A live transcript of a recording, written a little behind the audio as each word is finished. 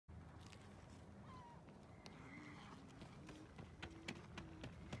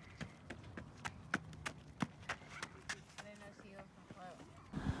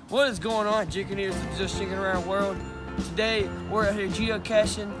What is going on, Jickaneers of the Just Chicken Around World? Today, we're out here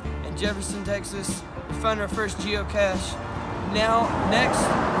geocaching in Jefferson, Texas. We found our first geocache. Now, next,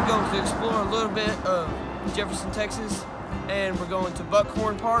 we're going to explore a little bit of Jefferson, Texas, and we're going to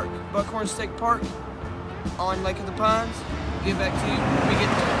Buckhorn State Park on Lake of the Pines. We'll get back to you when we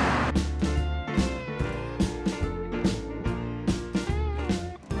get there.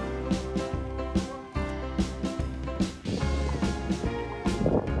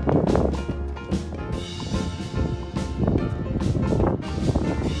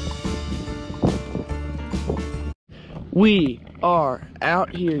 We are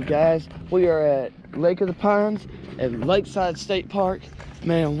out here, guys. We are at Lake of the Pines at Lakeside State Park.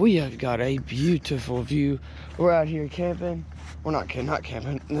 Man, we have got a beautiful view. We're out here camping. We're not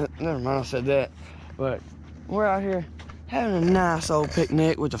camping. Never mind, I said that. But we're out here having a nice old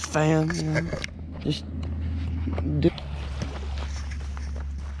picnic with the fam. You know, just do.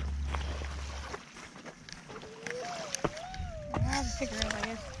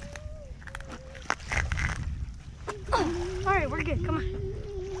 Alright, we're good. Come on.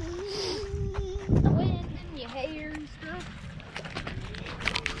 The wind and your hair and stuff.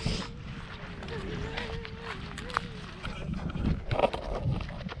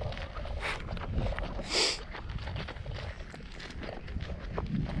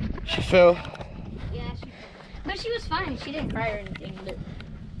 She fell. Yeah, she fell. But she was fine. She didn't cry or anything. But...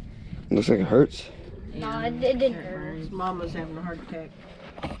 Looks like it hurts. No, it didn't hurt. His mom was having a heart attack.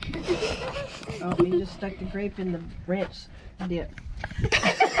 Oh, he just stuck the grape in the ranch dip.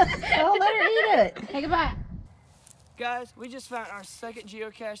 Oh, let her eat it. Take it back. Guys, we just found our second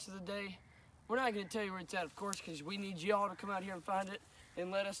geocache of the day. We're not going to tell you where it's at, of course, because we need y'all to come out here and find it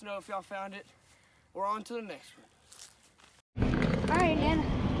and let us know if y'all found it. We're on to the next one. Alright, Nana.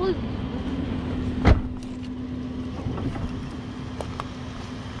 Blue.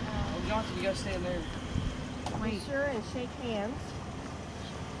 Johnson, you got to stand there. Be sure and shake hands.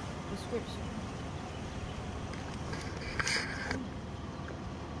 Description.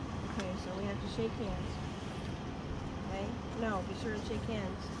 Okay, so we have to shake hands. Okay? No, be sure and shake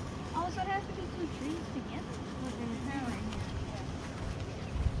hands. Oh, so it has to be two trees together?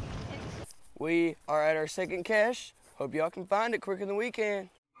 We are at our second cache. Hope y'all can find it quicker than we can.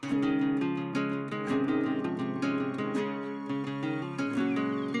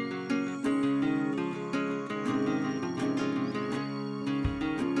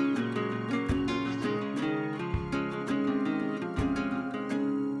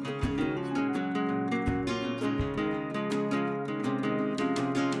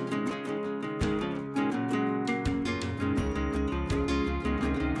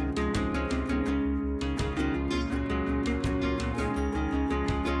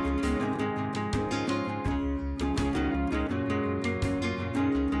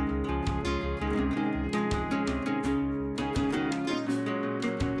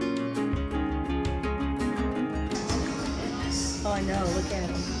 Oh, I know. Look at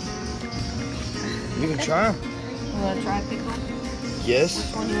him. You can try them. You want to try pickle? Yes.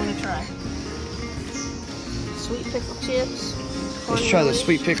 Which one do you want to try? Sweet pickle chips. Let's try the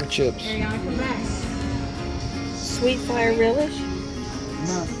sweet pickle chips. Here, you want to come back? Sweet fire relish.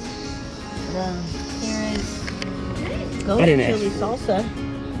 No. Here is ghost didn't chili ask. salsa.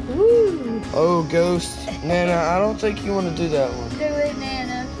 Woo! Oh, Ghost. Nana, I don't think you want to do that one. Do it,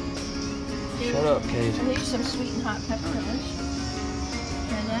 Nana. Shut up, Kate. And here's some sweet and hot pepper relish.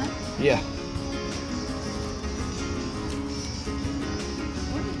 Try that? Yeah.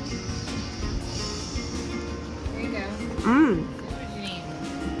 There you go.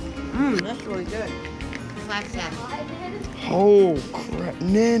 That's really good. Like that. Oh, crap.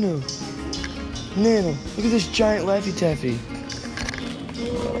 Nana. Nana, look at this giant Laffy Taffy.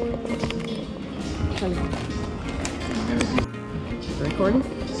 Recording?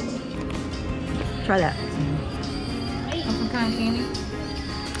 Try that. Some kind of candy.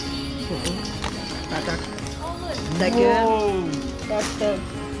 Is that good? Whoa. That's the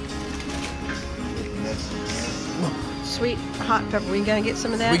sweet hot pepper. We gonna get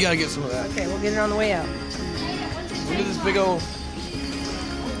some of that? We gotta get some of that. Okay, we'll get it on the way out. Look at this big old.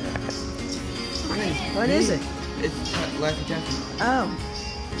 What is it? It's Laffy Taffy. Oh.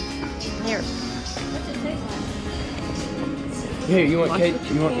 Here. What's it taste like? Here, you want Watch Kate?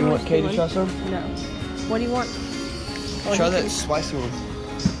 what You want camera's Kate to doing. try some? No. What do you want? Oh, Try you that can- spicy one.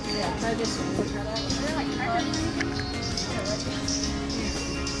 Yeah, try this one. Try that. Are they like crackers?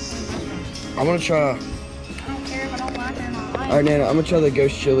 I'm gonna try. I don't care if I don't like it or not. All right, Nana, I'm gonna try the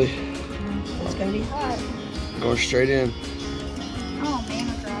ghost chili. It's gonna be hot. Going straight in. Oh man,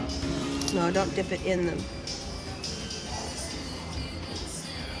 I tried. No, don't dip it in them.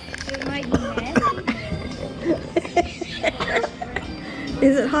 It might be nasty.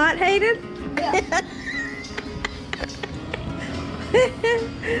 Is it hot, Hayden? Yeah.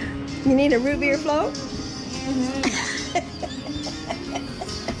 You need a root beer float?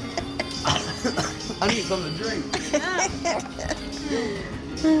 I need something to drink.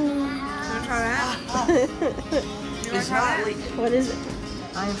 Wanna try that? It's not leaking. What is it?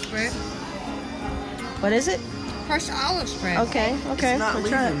 Olive spread. What is it? Fresh olive spread. Okay, okay. It's not We'll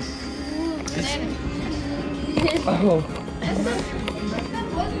try leaking. it. Oh. That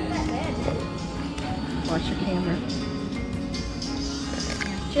stuff wasn't that bad. Watch your camera.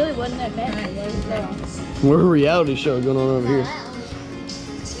 Chili wasn't that bad. We're a reality show going on over here.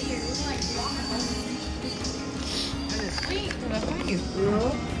 Sweet. Thank you.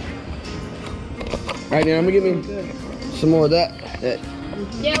 Alright, now I'm gonna give me some more of that.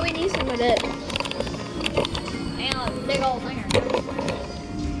 Yeah, we need some of that. And a big old thing.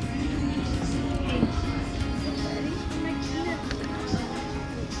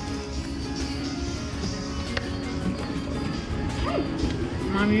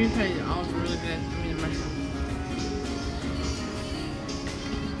 Mom, you say the olives are really good. I mean, the mushrooms.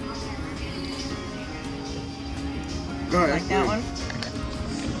 Alright, Like that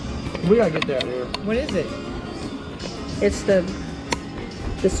one? we gotta get that there. What is it? It's the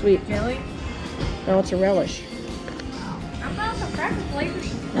sweet. Jelly? No, it's a relish. I found some cracker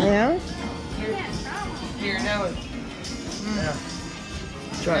flavors. Yeah? Here, now it's. Yeah.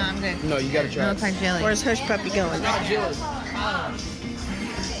 Try No, it. I'm good. No, you gotta try No, it. it's like jelly. Where's Hush Puppy going? Not jelly.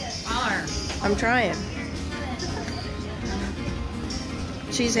 I'm trying.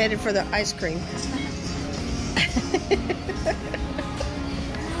 She's headed for the ice cream.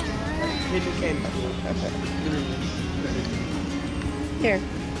 Hit the candy. Here.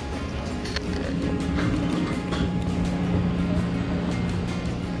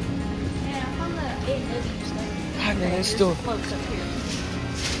 Yeah, I found the A&W stuff. God, man, it's still. Floats up here.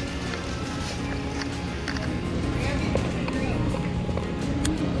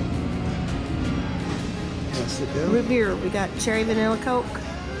 Sit down. Root beer. We got cherry vanilla Coke,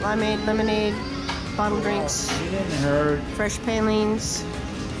 limeade, lemonade, bottled drinks, fresh palings,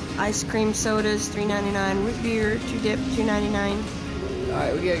 ice cream sodas, $3.99. Root beer, 2 dip, $2.99.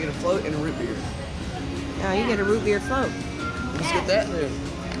 Alright, we gotta get a float and a root beer. Now you get a root beer float. Let's get that there.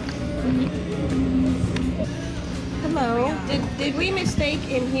 Hello. Did we mistake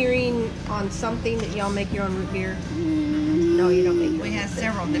in hearing on something that y'all make your own root beer? No, you don't make your We own. have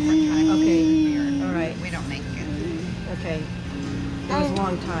several different types Okay. of beer. All right. We don't make it. Okay. It was a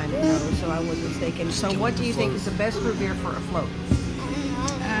long time ago, so I was mistaken. So what do you think is the best root beer for a float?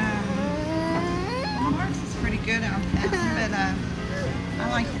 Ours is pretty good on that, but I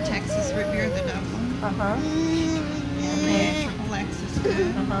like the Texas root beer, the Dublin. Uh-huh. And the Triple X is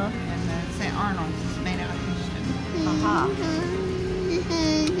good. Uh-huh. And the St. Arnold's is made out of Houston. Aha.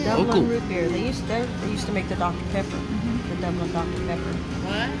 Local. Dublin root beer. They used to make the Dr. Pepper. The Dublin Dr. Pepper.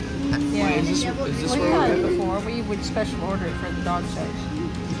 What? Yeah. Wait, is this We've where had it we're at? before. We would special order it for the dog shows.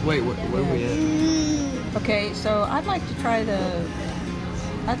 Wait, where are we at? Okay, so I'd like to try the.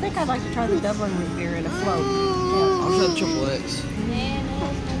 I think I'd like to try the Dublin root beer in a float. I'll try the Triple X. Man,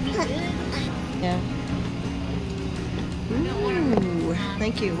 that's gonna be good. Yeah. Ooh,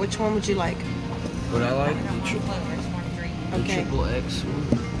 thank you. Which one would you like? What I like? I don't want flavors, one drink. The Okay. Triple X one.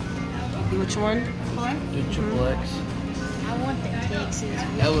 Which one? The Triple X. I want the Texas.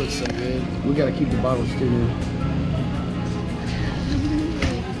 That looks so good. We gotta keep the bottles too now.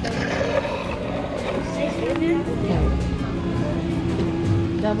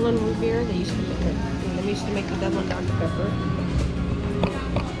 Dublin root beer. They used to make the Dublin Dr. Pepper.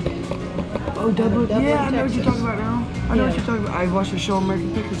 Oh, Dublin. Dublin, Yeah, I know what you're Texas. talking about now. I know what you're talking about. I watched the show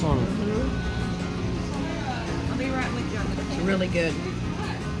American Pickles on it. I'll be right with you on the It's really good.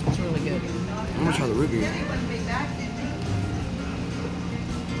 It's really good. I'm gonna try the root beer. He wouldn't be back then.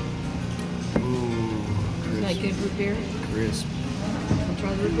 Ooh, Isn't that crisp. good root beer? Crisp. Wanna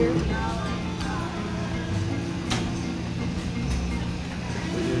try the root beer?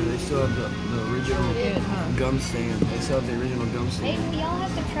 They still have the original Good, huh? gum stand. They still have the original gum Hey, stand. y'all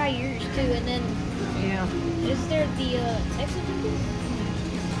have to try yours too, and then Yeah. is there the Texas one?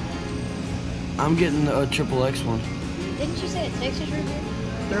 I'm getting a Triple X one. Didn't you say a Texas root beer?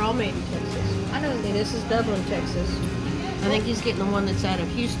 They're all made in Texas. I know. Okay, this is Dublin, Texas. I think he's getting the one that's out of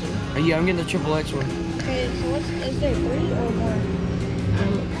Houston. Yeah, I'm getting the Triple X one. Okay, so is there 3 or more?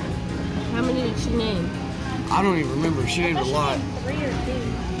 How many did she name? I don't even remember. She named a lot. 3 or 2.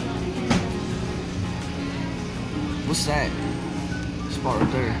 What's that? Spot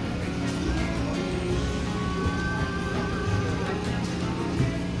right there.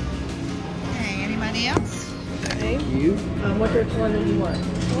 you? Which one did you want?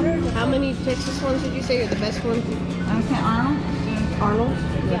 How many Texas ones did you say are the best ones? Okay, Arnold. Arnold?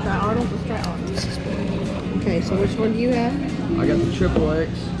 You want to try Arnold? Let's try Arnold. Okay, so which one do you have? I got the XXX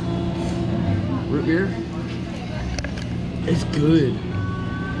root beer. It's good.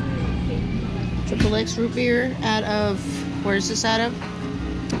 XXX root beer out of, where is this out of?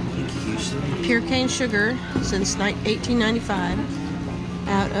 Houston. Pure cane sugar since 1895.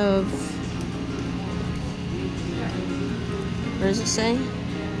 Out of, where does it say?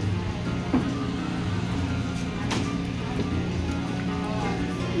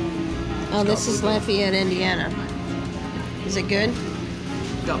 Oh, this is Lafayette, Indiana. Is it good?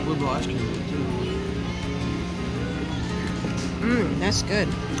 It's got blueberry ice cream in it too. Mmm, that's good.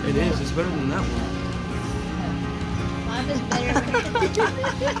 It is. It's better than that one. Mine is better.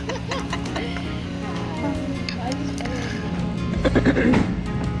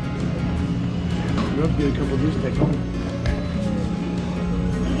 You'll have to get a couple of these to take home.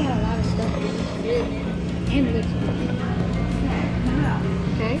 We got a lot of stuff. And good stuff.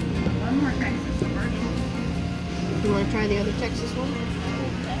 Okay. One more Texas commercial. You want to try the other Texas one?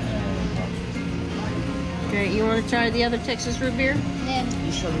 Okay, you want to try the other Texas root beer? Yeah.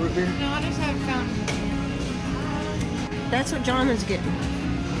 You try the root beer? No, I just have fountain. That's what John is getting. I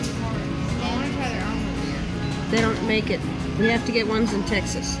want to try their own beer. They don't make it. We have to get ones in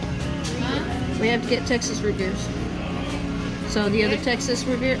Texas. Huh? We have to get Texas root beers. So the other Texas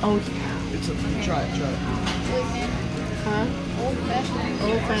root beer? Oh, yeah. It's a, try it. Huh? Old fashioned.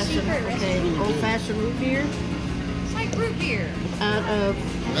 Old fashioned. Okay, old fashioned root beer It's like root beer. out of.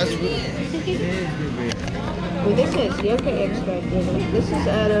 That's root beer. It is root beer. Well, this is Yoka extract in it. This is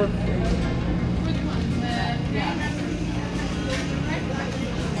out of.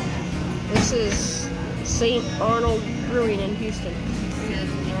 This is St. Arnold Brewing in Houston. I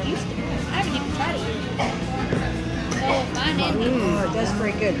haven't even tried it yet. Oh, mine is. That's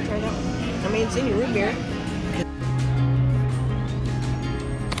very good. Try that one. I mean, it's in your root beer.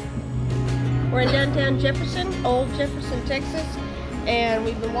 We're in downtown Jefferson, old Jefferson, Texas, and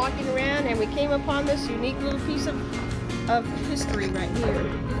we've been walking around and we came upon this unique little piece of history right here.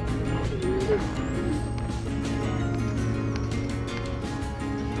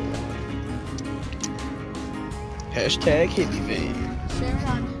 Hashtag hippie van. Share it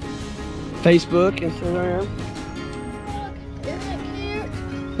on. Facebook, Instagram. Look, isn't it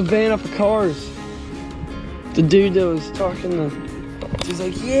cute? The van off of Cars. The dude that was talking to, he's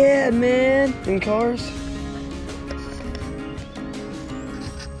like, yeah, man, in Cars.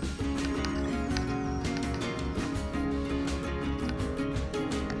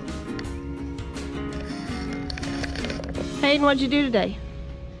 Hayden, what'd you do today?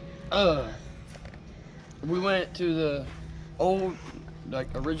 We went to the old, like,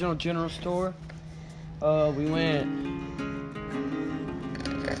 original general store. We went.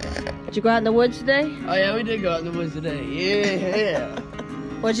 Did you go out in the woods today? Oh yeah, we did go out in the woods today. Yeah.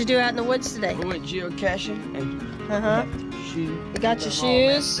 What'd you do out in the woods today? We went geocaching and shoes. You got your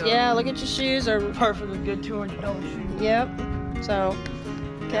shoes? Yeah, look at your shoes. Are Perfectly good $200 shoes. Yep. So,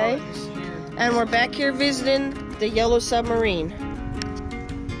 okay. And we're back here visiting the Yellow Submarine.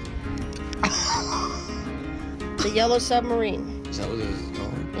 The Yellow Submarine. Is that what it is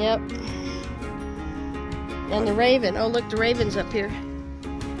called? Yep. And the Raven. Oh, look, the Raven's up here.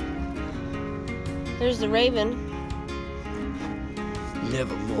 There's the Raven.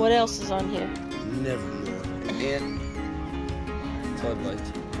 Never more. What else is on here? Never more. And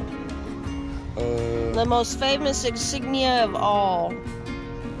floodlights. The most famous insignia of all.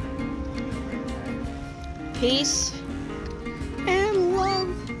 Peace and love.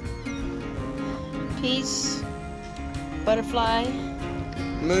 Peace. Butterfly.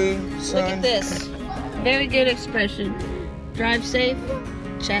 Moon. Sun. Look at this. Very good expression. Drive safe.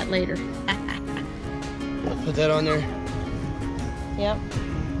 Chat later. Put that on there. Yep.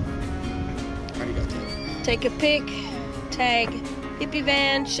 Already got that. Take a pic. Tag Hippie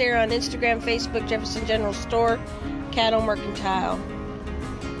Van. Share on Instagram, Facebook, Jefferson General Store, Cattle Mercantile.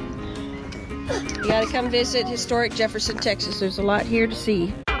 You gotta come visit historic Jefferson, Texas. There's a lot here to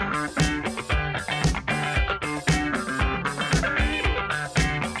see.